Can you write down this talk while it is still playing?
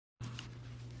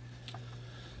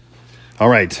All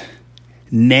right.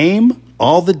 Name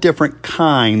all the different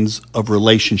kinds of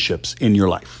relationships in your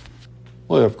life.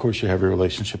 Well, of course, you have your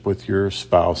relationship with your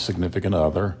spouse, significant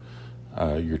other,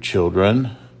 your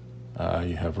children.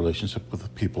 You have relationship with the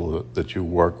people that you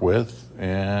work with,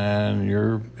 and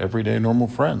your everyday normal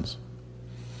friends.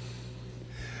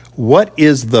 What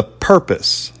is the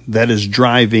purpose that is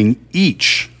driving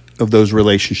each of those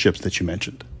relationships that you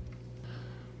mentioned?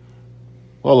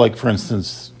 Well, like, for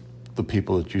instance, the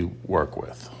people that you work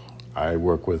with. I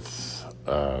work with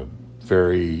a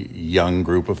very young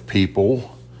group of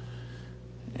people,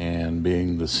 and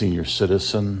being the senior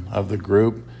citizen of the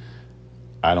group,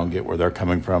 I don't get where they're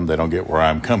coming from. They don't get where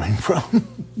I'm coming from.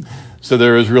 So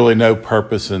there is really no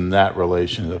purpose in that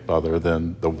relationship other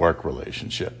than the work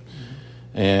relationship.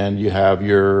 And you have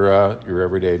your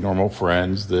everyday normal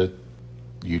friends that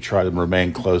you try to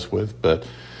remain close with, but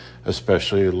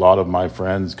especially a lot of my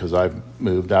friends, because I've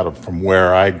moved from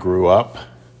where I grew up,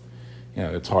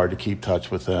 it's hard to keep touch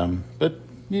with them. But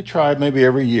you try maybe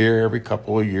every year, every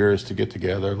couple of years to get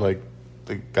together. Like,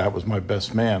 the guy was my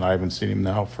best man. I haven't seen him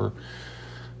now for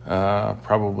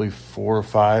probably 4 or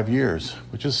 5 years,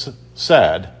 which is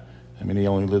sad. I mean, he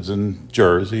only lives in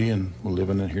Jersey, and we're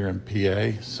living here in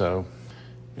PA, so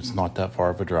it's not that far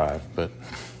of a drive. But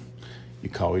you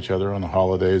call each other on the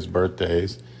holidays,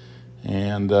 birthdays,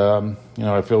 and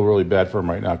I feel really bad for him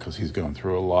right now because he's going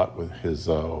through a lot with his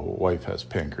wife has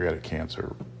pancreatic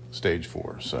cancer, stage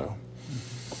 4. So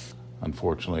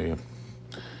unfortunately,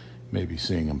 maybe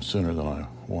seeing him sooner than I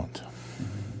want.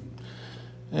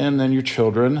 And then your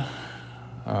children,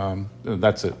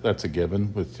 that's a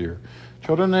given with your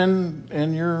children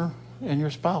and your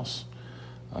spouse,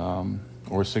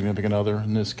 or significant other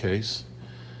in this case.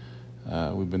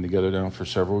 We've been together now for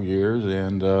several years,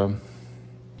 and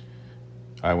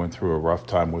I went through a rough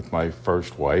time with my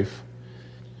first wife.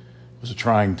 It was a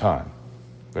trying time,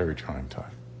 very trying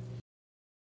time.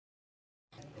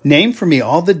 Name for me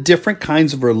all the different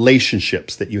kinds of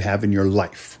relationships that you have in your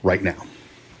life right now.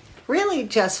 Really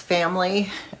just family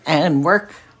and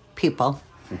work people.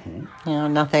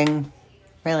 Mm-hmm. Nothing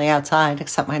really outside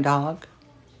except my dog.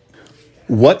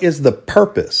 What is the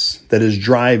purpose that is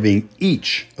driving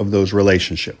each of those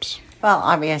relationships? Well,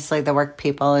 obviously the work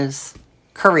people is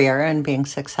career and being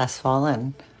successful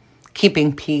and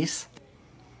keeping peace.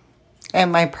 And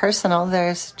my personal,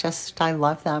 I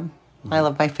love them. Mm-hmm. I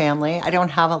love my family. I don't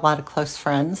have a lot of close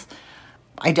friends.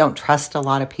 I don't trust a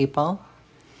lot of people,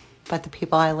 but the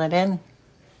people I let in.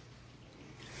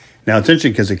 Now, it's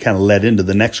interesting because it kind of led into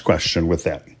the next question with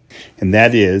that. And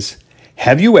that is,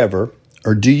 have you ever,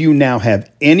 or do you now have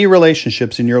any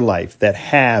relationships in your life that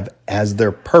have as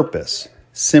their purpose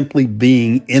simply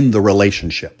being in the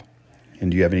relationship? And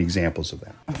do you have any examples of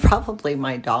that? Probably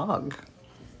my dog,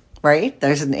 right?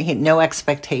 There's no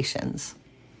expectations.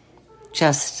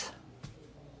 Just,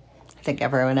 I think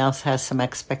everyone else has some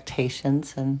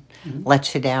expectations and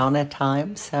lets you down at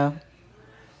times. So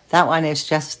that one is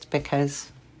just because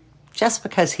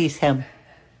he's him.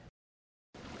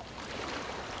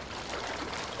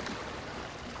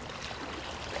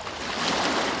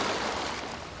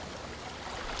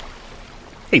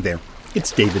 Hey there,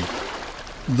 it's David.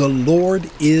 The Lord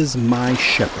is my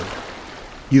shepherd.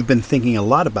 You've been thinking a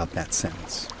lot about that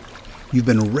sentence. You've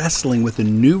been wrestling with a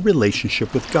new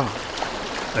relationship with God,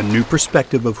 a new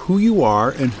perspective of who you are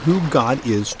and who God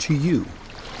is to you.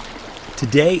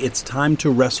 Today, it's time to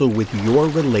wrestle with your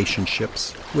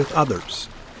relationships with others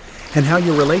and how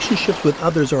your relationships with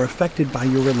others are affected by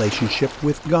your relationship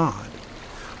with God.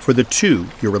 For the two,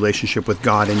 your relationship with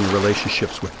God and your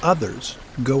relationships with others,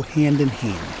 go hand in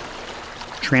hand.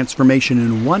 Transformation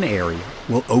in one area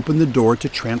will open the door to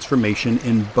transformation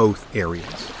in both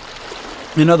areas.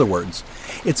 In other words,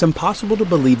 it's impossible to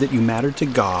believe that you matter to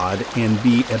God and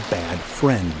be a bad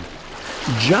friend.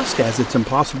 Just as it's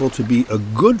impossible to be a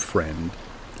good friend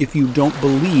if you don't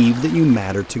believe that you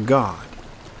matter to God.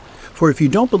 For if you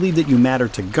don't believe that you matter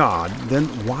to God, then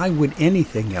why would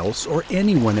anything else or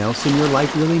anyone else in your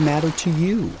life really matter to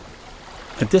you?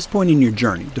 At this point in your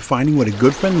journey, defining what a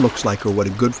good friend looks like or what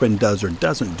a good friend does or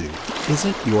doesn't do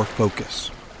isn't your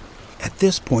focus. At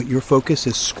this point, your focus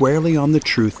is squarely on the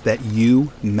truth that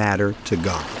you matter to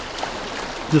God.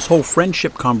 This whole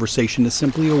friendship conversation is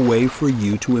simply a way for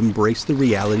you to embrace the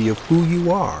reality of who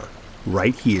you are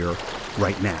right here,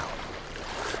 right now.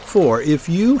 For if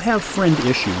you have friend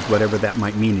issues, whatever that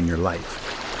might mean in your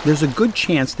life, there's a good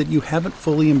chance that you haven't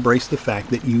fully embraced the fact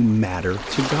that you matter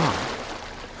to God.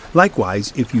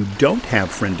 Likewise, if you don't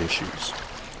have friend issues,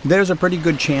 there's a pretty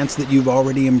good chance that you've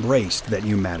already embraced that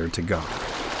you matter to God.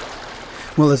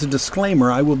 Well, as a disclaimer,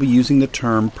 I will be using the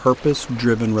term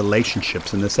purpose-driven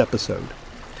relationships in this episode.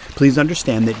 Please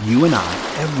understand that you and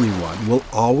I, everyone, will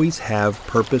always have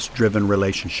purpose-driven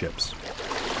relationships,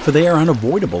 for they are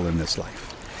unavoidable in this life.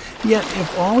 Yet,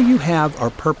 if all you have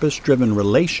are purpose-driven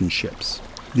relationships,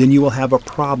 then you will have a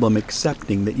problem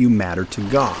accepting that you matter to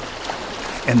God.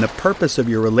 And the purpose of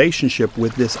your relationship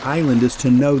with this island is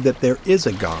to know that there is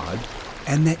a God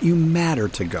and that you matter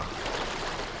to God.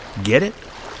 Get it?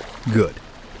 Good.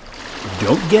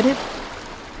 Don't get it?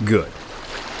 Good.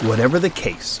 Whatever the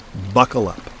case, buckle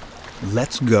up.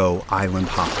 Let's go island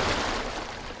hopping.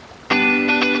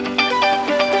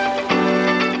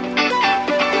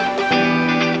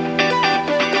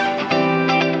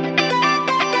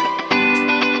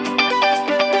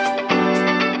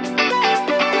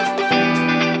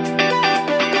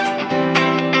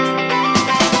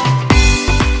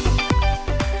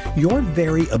 Your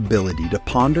very ability to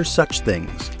ponder such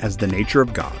things as the nature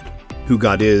of God, who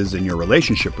God is and your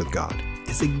relationship with God,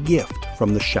 is a gift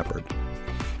from the shepherd.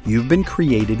 You've been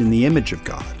created in the image of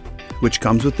God, which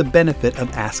comes with the benefit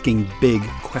of asking big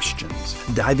questions,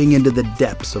 diving into the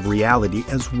depths of reality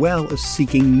as well as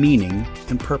seeking meaning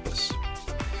and purpose.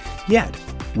 Yet,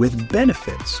 with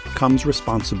benefits comes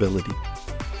responsibility.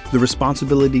 The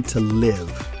responsibility to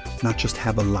live, not just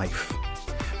have a life.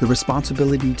 The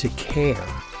responsibility to care,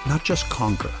 not just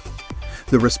conquer.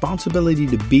 The responsibility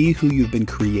to be who you've been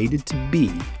created to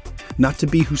be, not to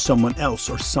be who someone else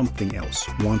or something else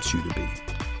wants you to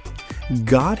be.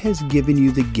 God has given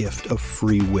you the gift of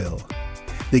free will,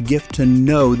 the gift to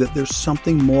know that there's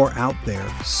something more out there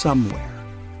somewhere,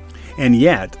 and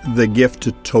yet the gift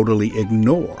to totally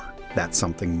ignore that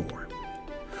something more,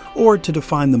 or to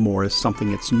define the more as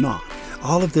something it's not.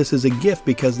 All of this is a gift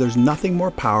because there's nothing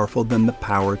more powerful than the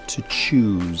power to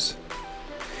choose.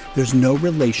 There's no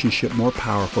relationship more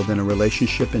powerful than a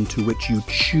relationship into which you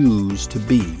choose to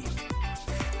be.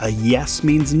 A yes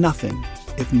means nothing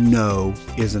if no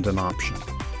isn't an option.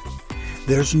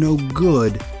 There's no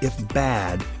good if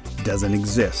bad doesn't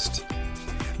exist.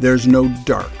 There's no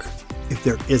dark if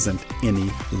there isn't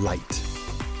any light.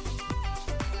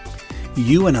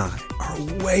 You and I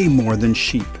are way more than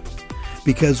sheep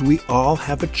because we all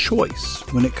have a choice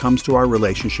when it comes to our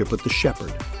relationship with the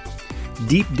shepherd.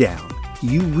 Deep down,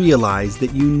 you realize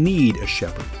that you need a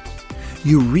shepherd.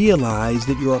 You realize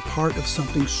that you're a part of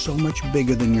something so much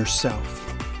bigger than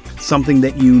yourself, something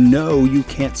that you know you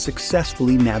can't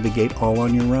successfully navigate all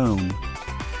on your own.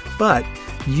 But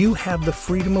you have the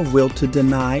freedom of will to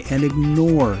deny and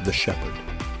ignore the shepherd.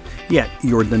 Yet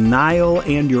your denial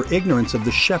and your ignorance of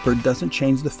the shepherd doesn't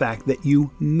change the fact that you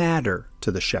matter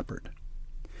to the shepherd.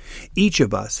 Each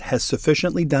of us has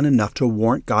sufficiently done enough to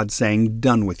warrant God saying,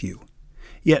 "Done with you."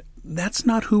 Yet that's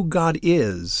not who God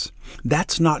is.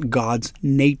 That's not God's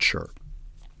nature.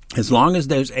 As long as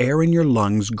there's air in your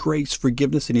lungs, grace,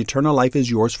 forgiveness, and eternal life is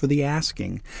yours for the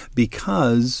asking,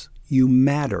 because you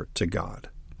matter to God.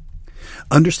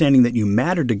 Understanding that you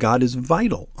matter to God is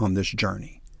vital on this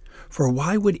journey. For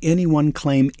why would anyone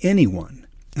claim anyone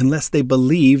unless they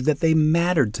believed that they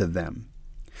mattered to them?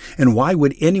 And why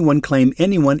would anyone claim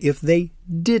anyone if they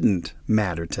didn't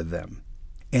matter to them?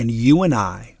 And you and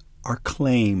I are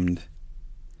claimed.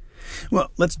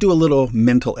 Well, let's do a little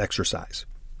mental exercise.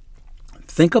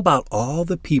 Think about all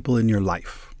the people in your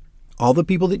life, all the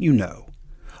people that you know,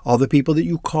 all the people that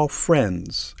you call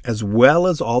friends, as well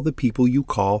as all the people you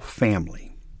call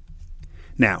family.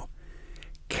 Now,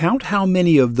 count how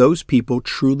many of those people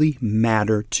truly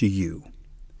matter to you,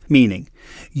 meaning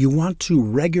you want to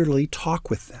regularly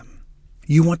talk with them.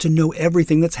 You want to know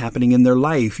everything that's happening in their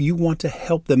life. You want to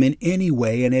help them in any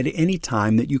way and at any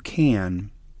time that you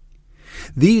can.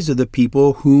 These are the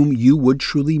people whom you would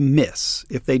truly miss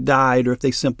if they died or if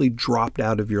they simply dropped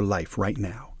out of your life right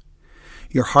now.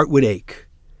 Your heart would ache.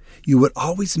 You would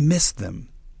always miss them.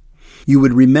 You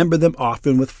would remember them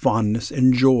often with fondness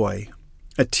and joy.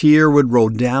 A tear would roll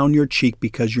down your cheek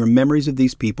because your memories of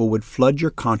these people would flood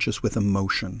your conscience with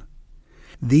emotion.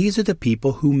 These are the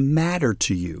people who matter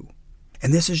to you.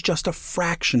 And this is just a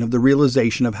fraction of the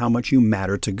realization of how much you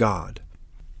matter to God.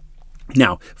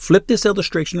 Now, flip this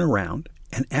illustration around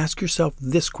and ask yourself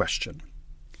this question.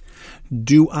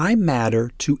 Do I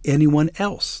matter to anyone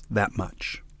else that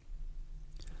much?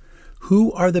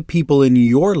 Who are the people in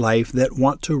your life that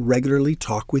want to regularly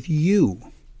talk with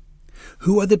you?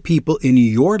 Who are the people in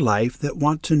your life that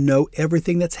want to know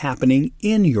everything that's happening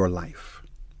in your life?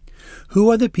 Who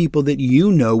are the people that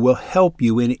you know will help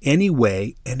you in any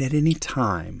way and at any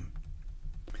time?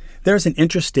 There's an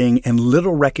interesting and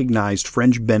little recognized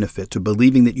fringe benefit to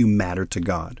believing that you matter to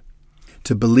God,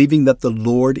 to believing that the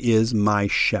Lord is my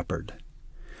shepherd.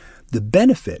 The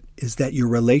benefit is that your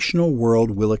relational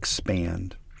world will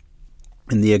expand.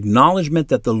 In the acknowledgement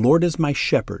that the Lord is my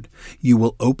shepherd, you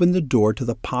will open the door to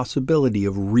the possibility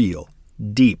of real,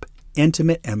 deep,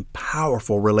 intimate, and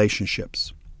powerful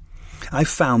relationships. I've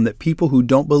found that people who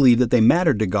don't believe that they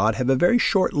matter to God have a very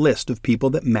short list of people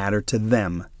that matter to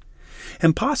them,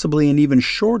 and possibly an even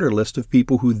shorter list of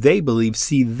people who they believe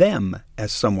see them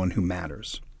as someone who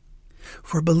matters.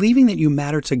 For believing that you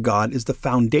matter to God is the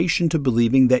foundation to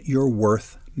believing that you're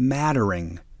worth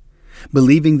mattering,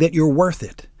 believing that you're worth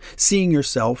it, seeing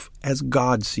yourself as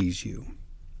God sees you.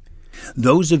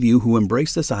 Those of you who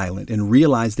embrace this island and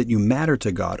realize that you matter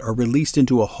to God are released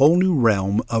into a whole new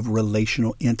realm of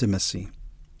relational intimacy.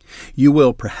 You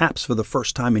will, perhaps for the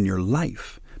first time in your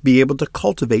life, be able to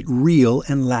cultivate real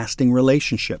and lasting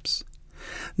relationships.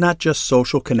 Not just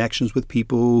social connections with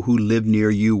people who live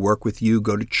near you, work with you,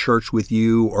 go to church with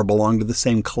you, or belong to the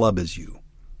same club as you.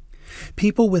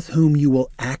 People with whom you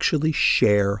will actually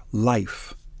share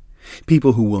life.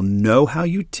 People who will know how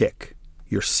you tick,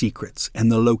 your secrets,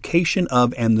 and the location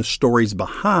of and the stories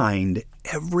behind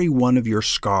every one of your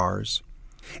scars.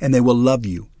 And they will love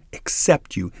you,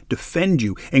 accept you, defend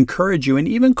you, encourage you, and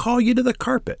even call you to the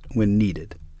carpet when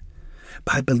needed.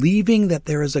 By believing that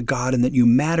there is a God and that you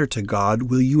matter to God,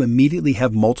 will you immediately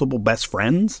have multiple best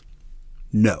friends?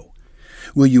 No.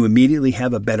 Will you immediately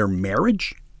have a better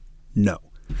marriage? No.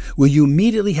 Will you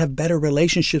immediately have better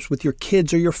relationships with your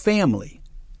kids or your family?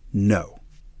 No.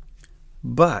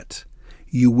 But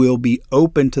you will be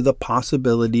open to the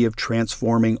possibility of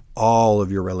transforming all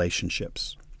of your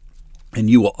relationships. And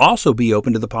you will also be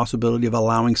open to the possibility of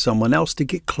allowing someone else to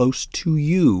get close to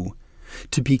you,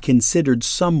 to be considered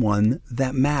someone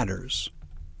that matters.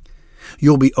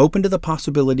 You'll be open to the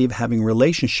possibility of having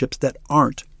relationships that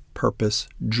aren't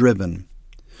purpose-driven.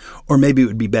 Or maybe it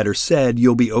would be better said,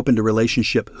 you'll be open to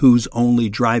relationship whose only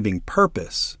driving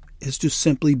purpose is to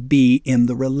simply be in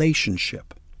the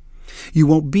relationship. You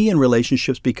won't be in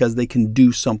relationships because they can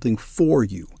do something for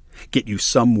you, get you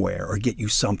somewhere, or get you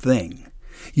something.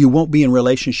 You won't be in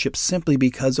relationships simply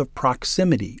because of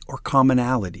proximity or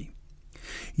commonality.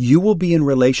 You will be in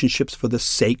relationships for the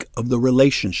sake of the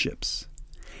relationships.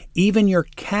 Even your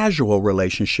casual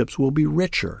relationships will be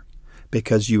richer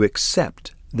because you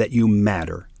accept that you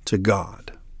matter to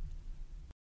God.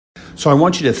 So I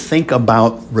want you to think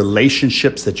about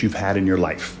relationships that you've had in your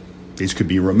life. These could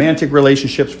be romantic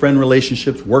relationships, friend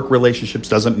relationships, work relationships,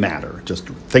 doesn't matter. Just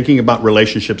thinking about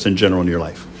relationships in general in your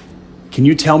life. Can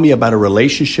you tell me about a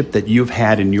relationship that you've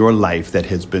had in your life that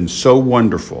has been so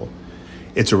wonderful?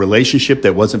 It's a relationship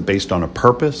that wasn't based on a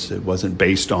purpose. It wasn't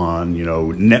based on,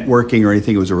 networking or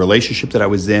anything. It was a relationship that I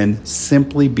was in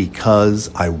simply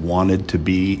because I wanted to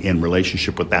be in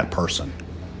relationship with that person.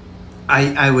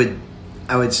 I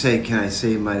would say, can I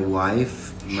say my wife?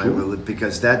 Sure.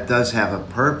 Because that does have a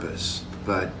purpose.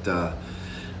 But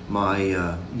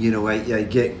I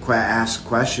get asked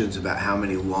questions about how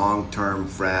many long-term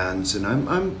friends, and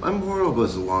I'm horrible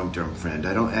as a long-term friend.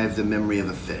 I have the memory of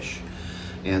a fish.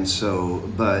 And so,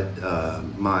 but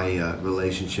my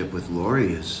relationship with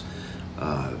Lori is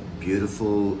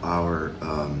beautiful. Our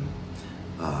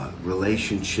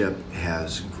relationship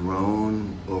has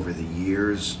grown over the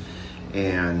years,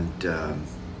 and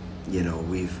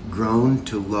we've grown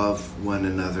to love one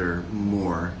another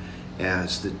more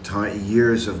as the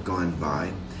years have gone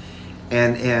by,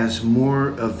 and as more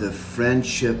of the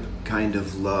friendship kind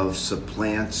of love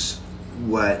supplants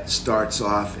what starts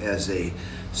off as a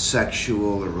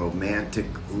sexual or romantic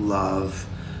love,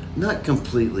 not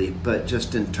completely, but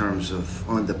just in terms of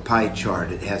on the pie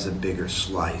chart, it has a bigger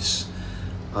slice.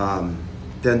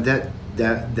 Then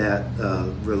that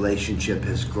relationship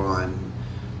has grown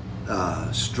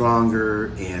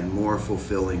stronger and more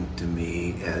fulfilling to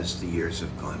me as the years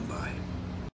have gone by.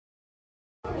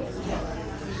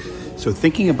 So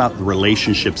thinking about the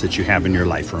relationships that you have in your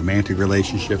life, romantic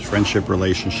relationships, friendship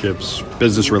relationships,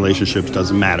 business relationships,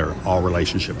 doesn't matter, all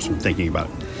relationships, I'm thinking about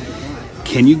it.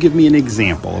 Can you give me an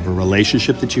example of a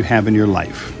relationship that you have in your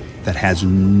life that has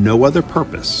no other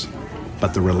purpose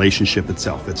but the relationship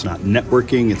itself? It's not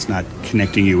networking, it's not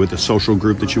connecting you with a social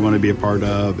group that you want to be a part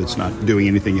of, it's not doing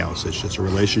anything else. It's just a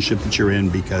relationship that you're in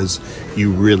because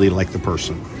you really like the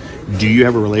person. Do you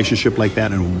have a relationship like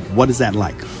that, and what is that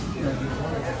like?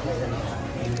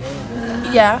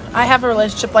 Yeah, I have a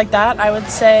relationship like that. I would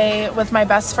say with my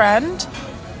best friend.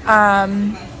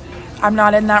 I'm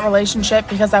not in that relationship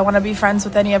because I want to be friends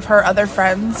with any of her other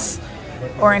friends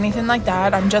or anything like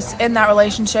that. I'm just in that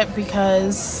relationship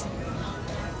because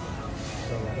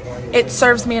it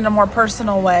serves me in a more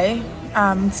personal way.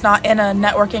 It's not in a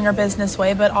networking or business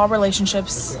way, but all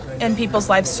relationships in people's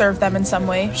lives serve them in some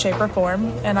way, shape, or form.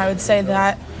 And I would say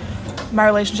that my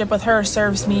relationship with her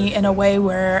serves me in a way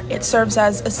where it serves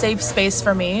as a safe space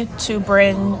for me to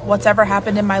bring what's ever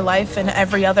happened in my life and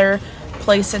every other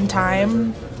place and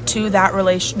time to that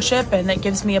relationship. And it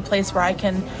gives me a place where I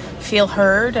can feel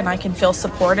heard and I can feel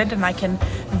supported and I can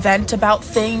vent about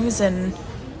things and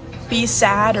be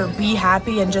sad or be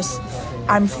happy, and just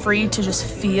I'm free to just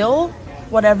feel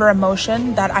whatever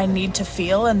emotion that I need to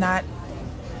feel in that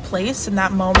place, in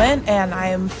that moment.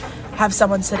 And have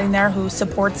someone sitting there who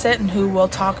supports it and who will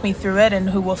talk me through it and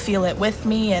who will feel it with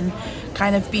me and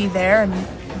kind of be there. And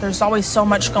there's always so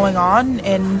much going on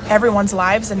in everyone's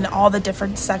lives and all the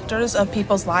different sectors of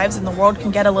people's lives, and the world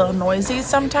can get a little noisy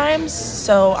sometimes.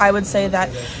 So I would say that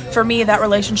for me, that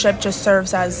relationship just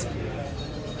serves as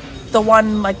the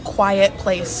one quiet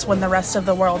place when the rest of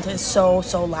the world is so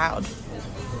loud.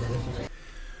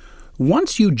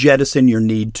 Once you jettison your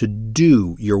need to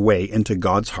do your way into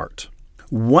God's heart,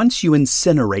 once you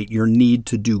incinerate your need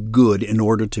to do good in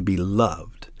order to be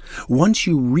loved, once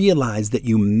you realize that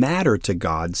you matter to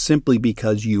God simply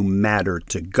because you matter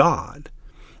to God,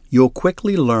 you'll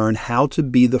quickly learn how to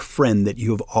be the friend that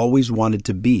you have always wanted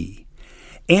to be,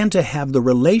 and to have the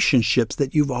relationships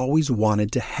that you've always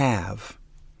wanted to have.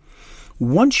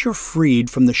 Once you're freed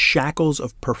from the shackles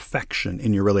of perfection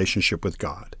in your relationship with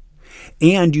God,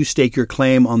 and you stake your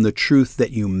claim on the truth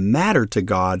that you matter to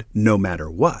God no matter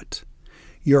what,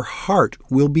 your heart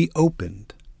will be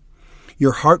opened.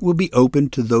 Your heart will be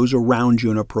opened to those around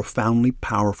you in a profoundly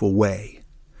powerful way.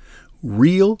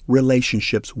 Real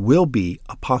relationships will be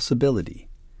a possibility,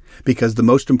 because the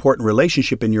most important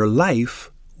relationship in your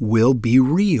life will be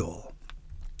real.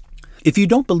 If you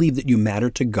don't believe that you matter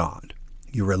to God,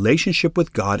 your relationship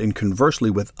with God and conversely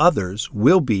with others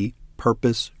will be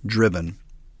purpose-driven.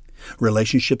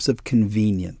 Relationships of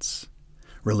convenience,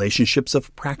 relationships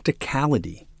of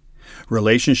practicality,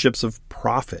 relationships of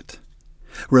profit,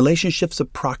 relationships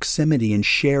of proximity and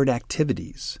shared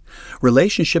activities,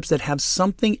 relationships that have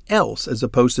something else as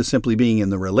opposed to simply being in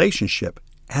the relationship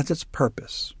as its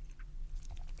purpose.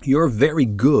 You're very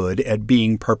good at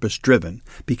being purpose-driven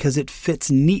because it fits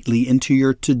neatly into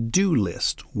your to-do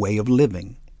list way of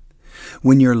living.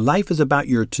 When your life is about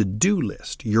your to-do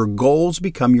list, your goals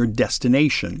become your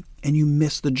destination and you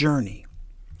miss the journey.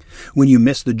 When you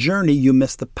miss the journey, you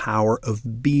miss the power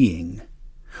of being,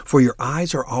 for your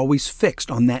eyes are always fixed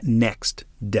on that next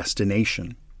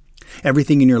destination.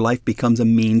 Everything in your life becomes a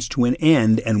means to an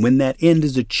end, and when that end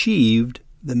is achieved,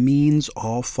 the means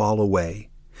all fall away,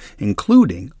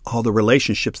 including all the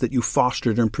relationships that you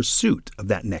fostered in pursuit of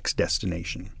that next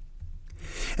destination.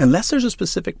 Unless there's a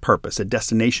specific purpose, a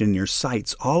destination in your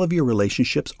sights, all of your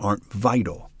relationships aren't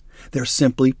vital. They're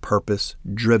simply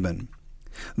purpose-driven.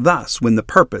 Thus, when the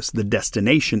purpose, the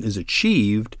destination, is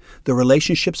achieved, the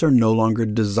relationships are no longer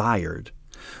desired.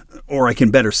 Or I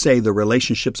can better say the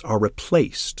relationships are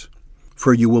replaced,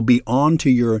 for you will be on to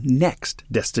your next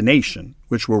destination,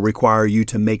 which will require you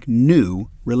to make new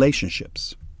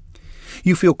relationships.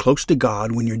 You feel close to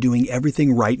God when you're doing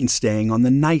everything right and staying on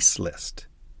the nice list.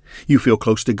 You feel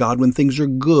close to God when things are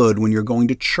good, when you're going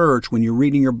to church, when you're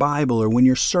reading your Bible, or when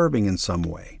you're serving in some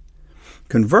way.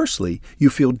 Conversely, you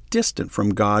feel distant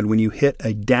from God when you hit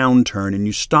a downturn and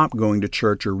you stop going to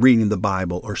church or reading the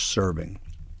Bible or serving.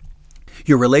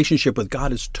 Your relationship with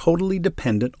God is totally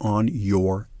dependent on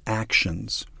your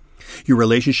actions. Your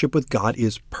relationship with God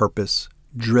is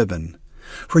purpose-driven,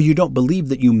 for you don't believe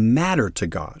that you matter to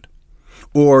God,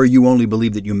 or you only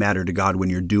believe that you matter to God when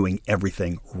you're doing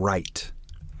everything right.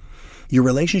 Your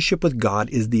relationship with God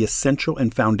is the essential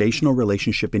and foundational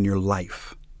relationship in your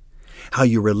life. How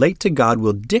you relate to God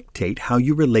will dictate how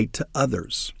you relate to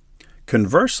others.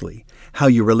 Conversely, how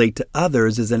you relate to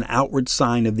others is an outward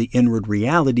sign of the inward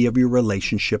reality of your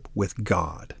relationship with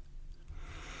God.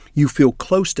 You feel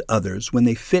close to others when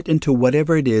they fit into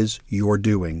whatever it is you're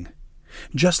doing,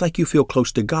 just like you feel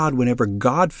close to God whenever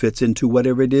God fits into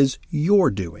whatever it is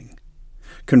you're doing.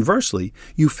 Conversely,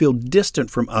 you feel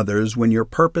distant from others when your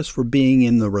purpose for being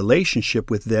in the relationship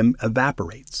with them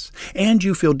evaporates. And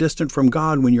you feel distant from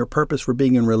God when your purpose for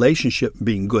being in relationship,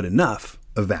 being good enough,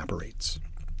 evaporates.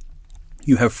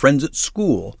 You have friends at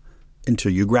school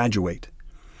until you graduate.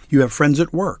 You have friends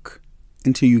at work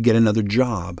until you get another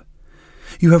job.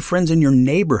 You have friends in your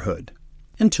neighborhood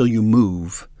until you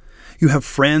move. You have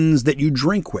friends that you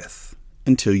drink with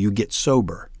until you get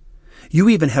sober. You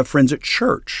even have friends at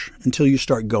church until you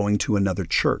start going to another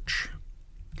church.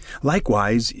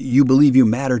 Likewise, you believe you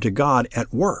matter to God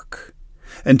at work.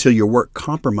 until your work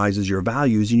compromises your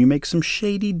values and you make some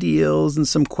shady deals and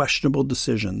some questionable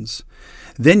decisions.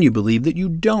 Then you believe that you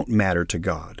don't matter to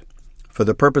God, for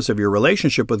the purpose of your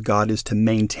relationship with God is to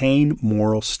maintain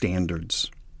moral standards.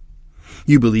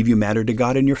 You believe you matter to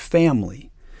God in your family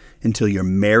until your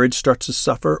marriage starts to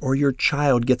suffer or your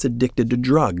child gets addicted to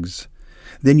drugs.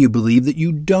 Then you believe that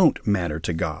you don't matter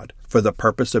to God, for the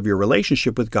purpose of your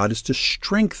relationship with God is to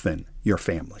strengthen your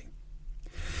family.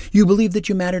 You believe that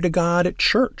you matter to God at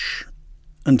church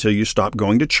until you stop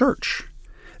going to church.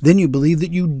 Then you believe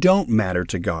that you don't matter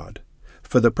to God,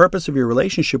 for the purpose of your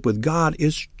relationship with God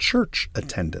is church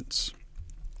attendance.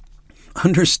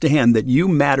 Understand that you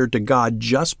matter to God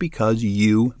just because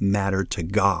you matter to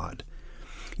God.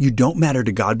 You don't matter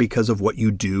to God because of what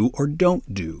you do or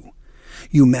don't do.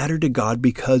 You matter to God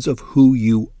because of who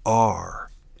you are.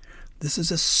 This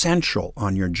is essential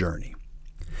on your journey.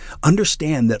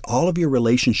 Understand that all of your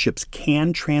relationships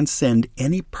can transcend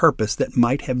any purpose that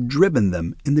might have driven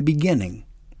them in the beginning.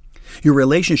 Your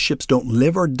relationships don't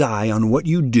live or die on what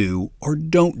you do or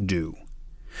don't do.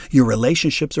 Your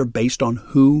relationships are based on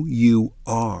who you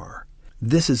are.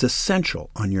 This is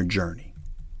essential on your journey.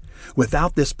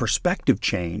 Without this perspective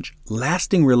change,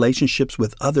 lasting relationships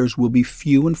with others will be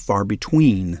few and far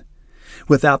between.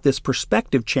 Without this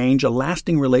perspective change, a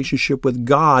lasting relationship with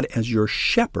God as your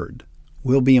shepherd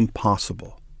will be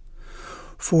impossible.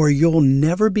 For you'll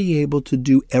never be able to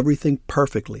do everything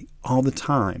perfectly all the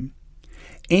time,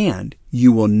 and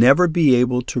you will never be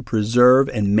able to preserve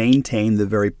and maintain the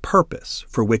very purpose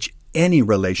for which any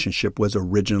relationship was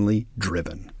originally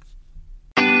driven.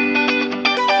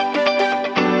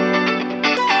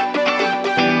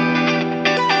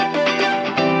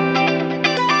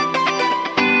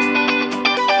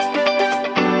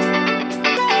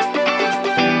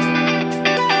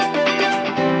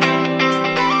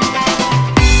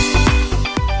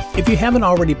 If you haven't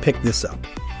already picked this up,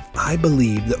 I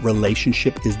believe that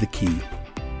relationship is the key.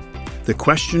 The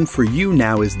question for you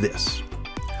now is this: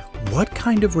 what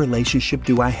kind of relationship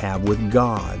do I have with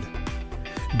God?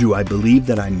 Do I believe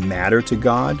that I matter to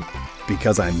God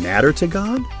because I matter to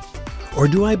God? Or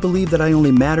do I believe that I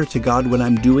only matter to God when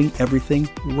I'm doing everything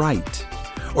right?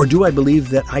 Or do I believe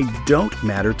that I don't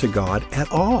matter to God at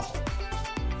all?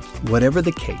 Whatever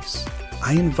the case,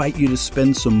 I invite you to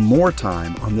spend some more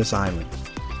time on this island.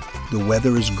 The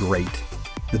weather is great,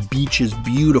 the beach is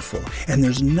beautiful, and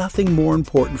there's nothing more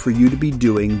important for you to be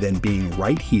doing than being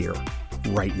right here,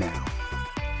 right now.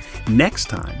 Next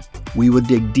time, we will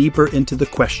dig deeper into the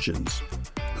questions: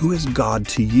 who is God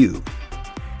to you?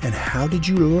 And how did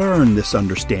you learn this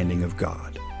understanding of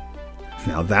God?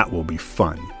 Now that will be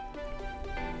fun.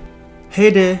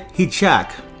 Hey there, it's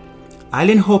Jack.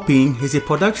 Island Hopping is a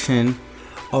production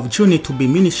of Journey to Be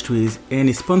Ministries and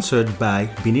is sponsored by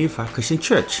Beneva Christian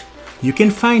Church. You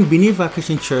can find Beneva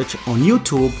Christian Church on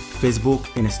YouTube, Facebook,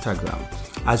 and Instagram,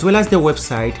 as well as the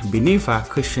website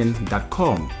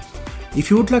benevachristian.com.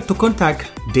 If you would like to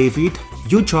contact David,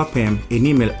 you drop him an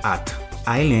email at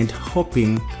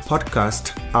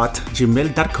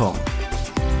islandhoppingpodcast@gmail.com.